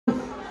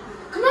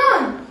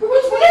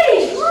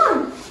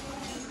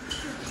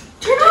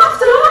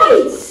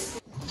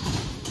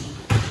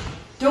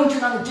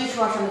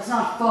dishwasher and it's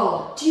not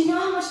full. Do you know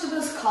how much the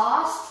bills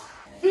cost?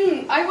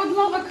 I would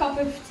love a cup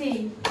of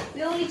tea.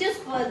 We only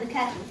just boiled the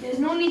kettle. There's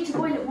no need to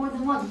boil it more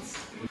than once.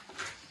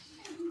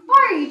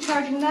 Why are you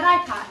charging that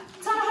iPad?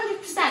 It's on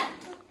 100%.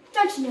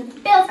 Don't you know the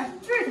bills are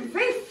through the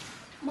roof?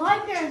 My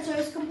parents are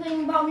always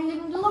complaining about me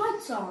leaving the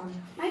lights on.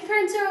 My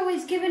parents are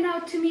always giving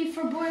out to me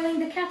for boiling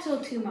the kettle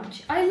too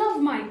much. I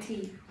love my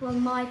tea. Well,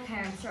 my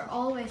parents are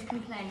always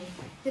complaining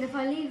that if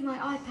I leave my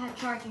iPad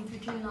charging for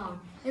too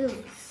long, it'll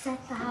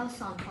set the house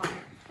on fire.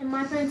 And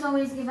my parents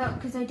always give out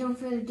because I don't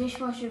fill the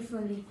dishwasher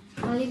fully.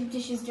 I'll leave the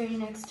dishes dirty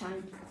next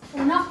time.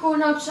 We're not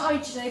going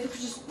outside today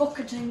because it's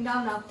bucketing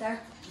down out there.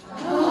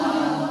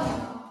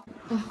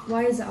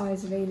 Why is it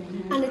always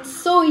raining? And it's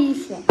so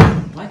easy.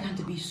 Why can't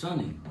it be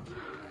sunny?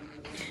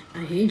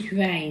 I hate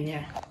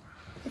rain.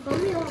 If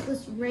only all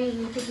this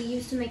rain could be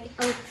used to make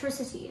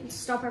electricity and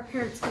stop our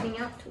parents getting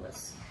out to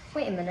us.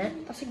 Wait a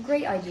minute, that's a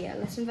great idea.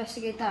 Let's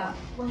investigate that.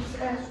 What's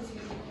electricity?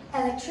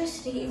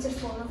 Electricity is a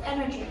form of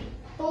energy.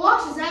 But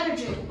what is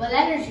energy? Well,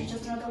 energy is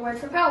just another word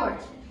for power.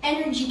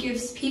 Energy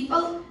gives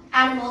people,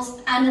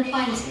 animals, and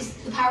appliances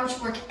the power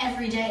to work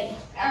every day.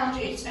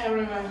 Energy is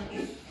everywhere.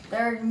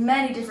 There are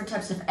many different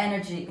types of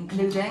energy,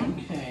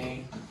 including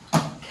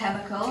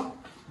chemical,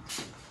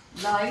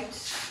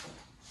 light,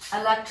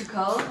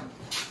 electrical,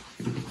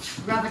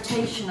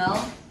 gravitational,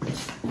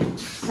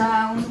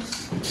 sound,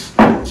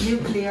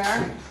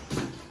 nuclear,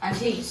 and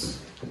heat.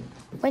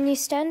 When you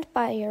stand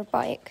by your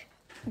bike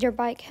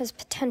has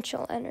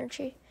potential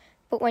energy.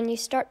 But when you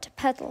start to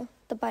pedal,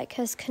 the bike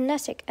has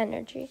kinetic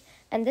energy,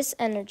 and this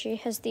energy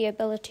has the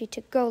ability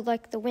to go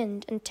like the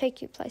wind and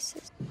take you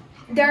places.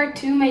 There are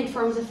two main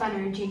forms of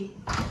energy.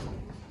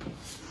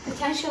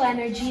 Potential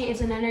energy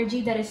is an energy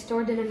that is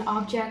stored in an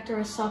object or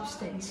a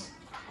substance.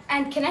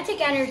 And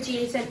kinetic energy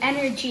is an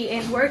energy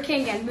in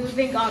working and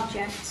moving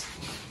objects.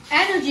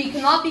 Energy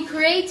cannot be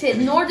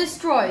created nor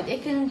destroyed.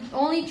 It can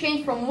only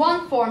change from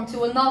one form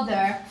to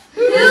another.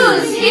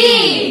 Who's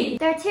he?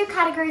 There are two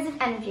categories of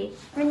energy,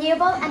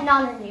 renewable and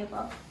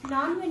non-renewable.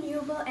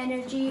 Non-renewable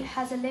energy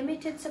has a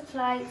limited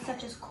supply,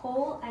 such as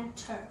coal and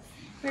turf.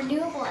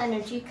 Renewable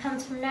energy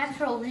comes from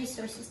natural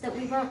resources that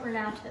we won't run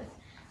out of,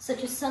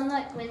 such as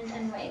sunlight, wind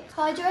and waves.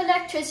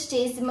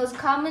 Hydroelectricity is the most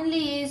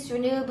commonly used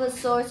renewable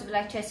source of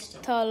electricity.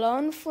 Tá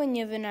lán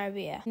fuinne vin ar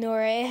bia.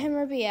 Nuair a éim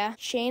ar bia,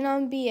 sin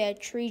an bia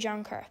trí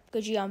an curp, go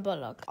dtí an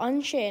bullock.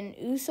 An sin,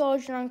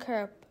 úsáideann an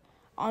curp,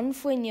 an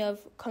fuinneamh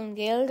chun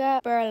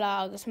gaeilge,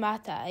 bearla agus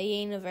mata a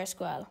dhéanamh ar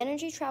scoil.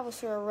 Energy travels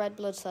through our red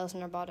blood cells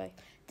in our body.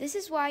 This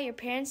is why your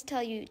parents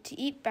tell you to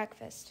eat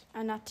breakfast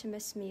And not to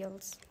miss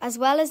meals. As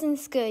well as in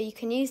school, you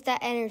can use that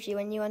energy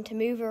when you want to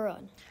move or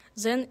run.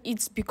 Then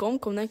it's become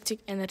kinetic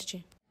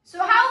energy. So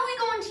how are we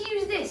going to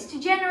use this to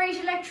generate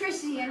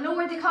electricity and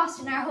lower the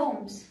cost in our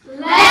homes?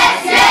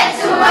 Let's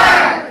get to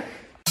work!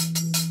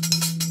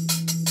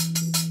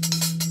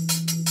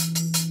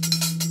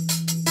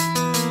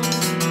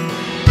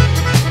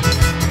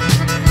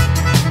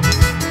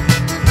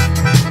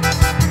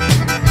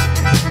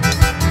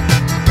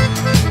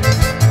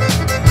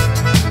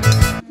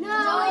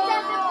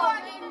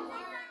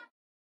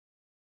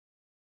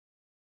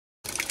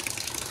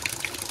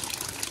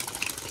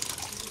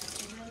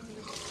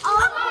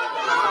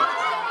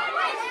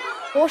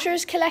 Water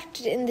is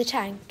collected in the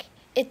tank.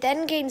 It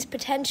then gains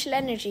potential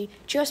energy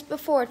just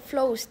before it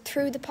flows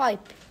through the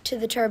pipe to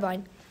the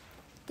turbine.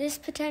 This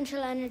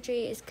potential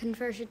energy is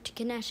converted to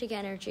kinetic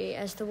energy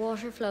as the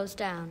water flows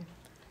down.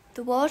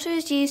 The water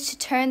is used to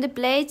turn the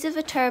blades of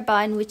a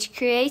turbine, which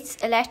creates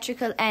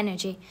electrical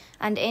energy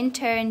and in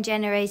turn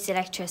generates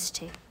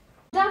electricity.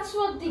 That's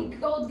what the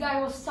old guy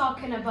was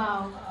talking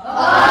about.